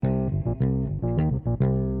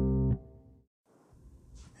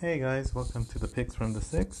Hey guys, welcome to the Picks from the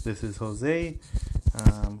Six. This is Jose.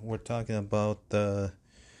 We're talking about the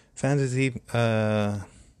fantasy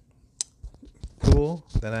pool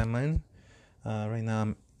that I'm in. Right now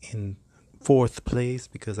I'm in fourth place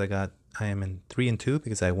because I am in 3-2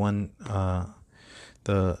 because I won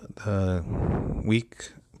the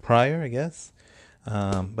week prior, I guess.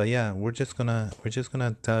 But yeah, we're just gonna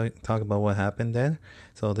talk about what happened then.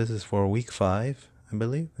 So this is for week 5, I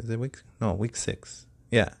believe. Is it week 6?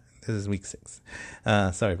 Yeah, this is week 6.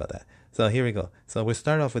 Sorry about that. So here we go. So we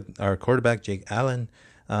start off with our quarterback Jake Allen.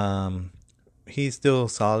 He's still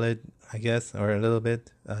solid, I guess, or a little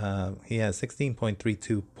bit. He has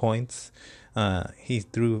 16.32 points. He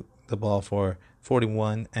threw the ball for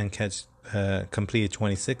 41 and completed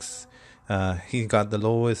 26. He got the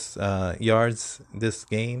lowest yards this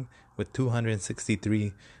game with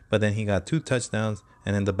 263, but then he got 2 touchdowns.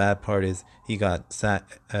 And then the bad part is he got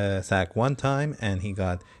sacked one time and he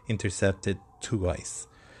got intercepted twice.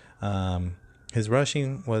 His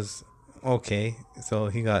rushing was okay, so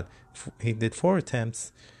he did 4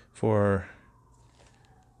 attempts for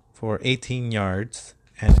 18 yards,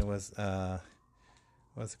 and it was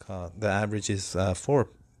what's it called? The average is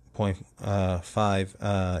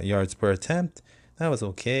 4.5 yards per attempt. That was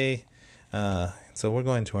okay. So we're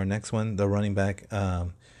going to our next one, the running back,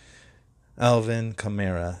 Alvin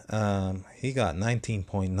Kamara. He got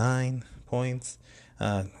 19.9 points.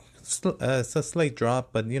 It's a slight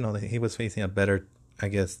drop, but he was facing a better, I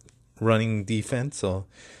guess, running defense, so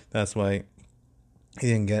that's why he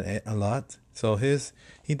didn't get a lot. So he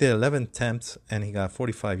did 11 attempts and he got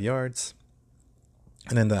 45 yards,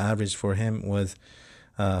 and then the average for him was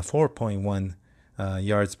 4.1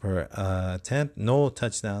 yards per attempt. No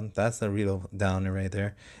touchdown. That's a real downer right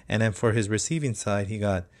there. And then for his receiving side, he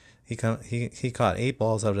caught 8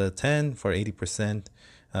 balls out of the 10 for 80%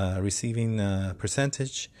 receiving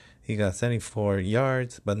percentage. He got 74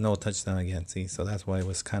 yards, but no touchdown again. See, so that's why it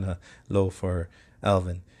was kind of low for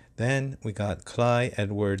Alvin. Then we got Clyde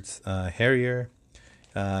Edwards-Helaire.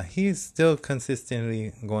 He's still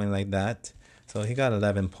consistently going like that. So he got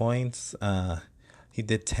 11 points. He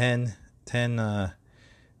did 10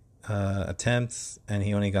 attempts, and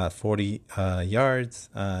he only got 40 yards,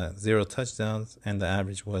 0 touchdowns, and the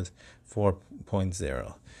average was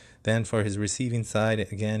 4.0. Then for his receiving side,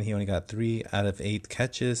 again, he only got 3 out of 8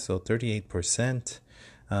 catches, so 38%,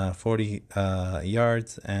 40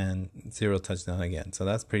 yards, and 0 touchdown again. So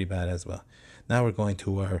that's pretty bad as well. Now we're going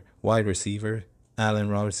to our wide receiver, Allen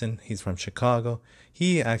Robinson. He's from Chicago.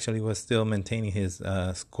 He actually was still maintaining his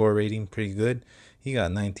score rating pretty good. He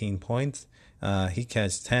got 19 points. He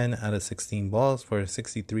catched 10 out of 16 balls for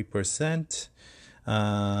 63%.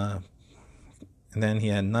 And then he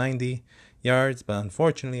had 90 yards, but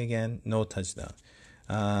unfortunately, again, no touchdown.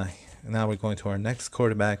 Now we're going to our next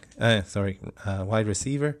wide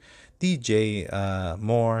receiver, DJ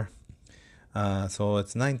Moore. So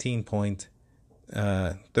it's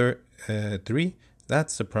 19.3.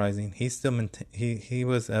 That's surprising. He's still he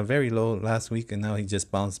was very low last week, and now he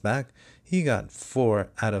just bounced back. He got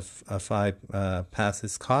 4 out of 5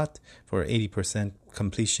 passes caught for 80%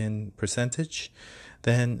 completion percentage.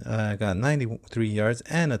 Then got 93 yards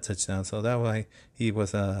and a touchdown. So that way he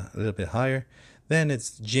was a little bit higher. Then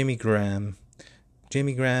it's Jimmy Graham.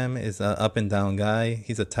 Jimmy Graham is an up and down guy.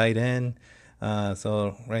 He's a tight end.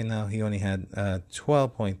 So right now he only had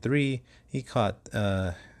 12.3. He caught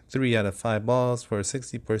 3 out of 5 balls for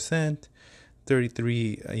 60%,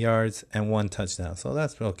 33 yards, and 1 touchdown. So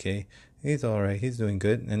that's okay. He's all right. He's doing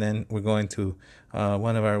good. And then we're going to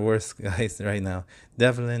one of our worst guys right now,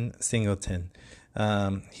 Devlin Singleton.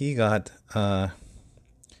 He got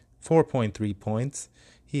 4.3 points.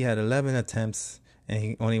 He had 11 attempts, and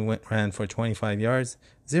he only ran for 25 yards,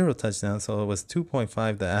 0 touchdowns. So it was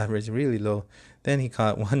 2.5, the average, really low. Then he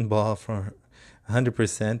caught 1 ball for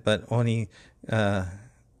 100%, but only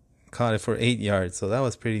caught it for 8 yards. So that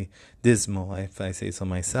was pretty dismal, if I say so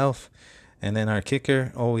myself. And then our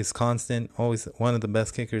kicker, always constant, always one of the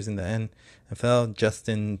best kickers in the NFL,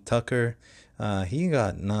 Justin Tucker. He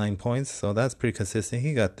got 9 points, so that's pretty consistent.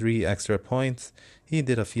 He got 3 extra points. He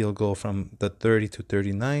did a field goal from the 30 to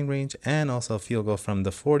 39 range, and also a field goal from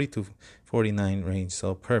the 40 to 49 range.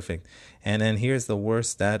 So perfect. And then here's the worst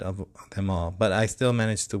stat of them all, but I still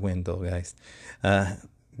managed to win though, guys.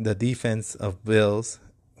 The defense of Bills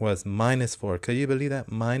was -4. Could you believe that?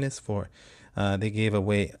 -4. They gave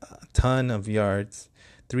away a ton of yards,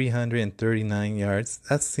 339 yards.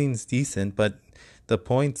 That seems decent, but the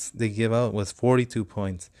points they give out was 42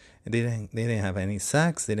 points. They didn't have any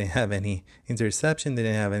sacks. They didn't have any interception. They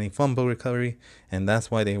didn't have any fumble recovery, and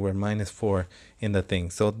that's why they were -4 in the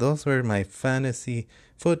thing. So those were my fantasy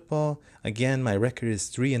football. Again, my record is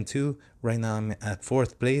 3-2. Right now I'm at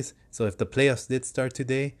 4th place. So if the playoffs did start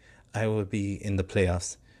today, I will be in the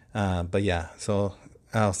playoffs. But yeah, so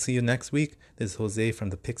I'll see you next week. This is Jose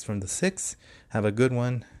from the Picks from the 6. Have a good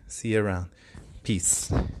one. See you around.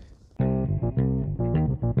 Peace.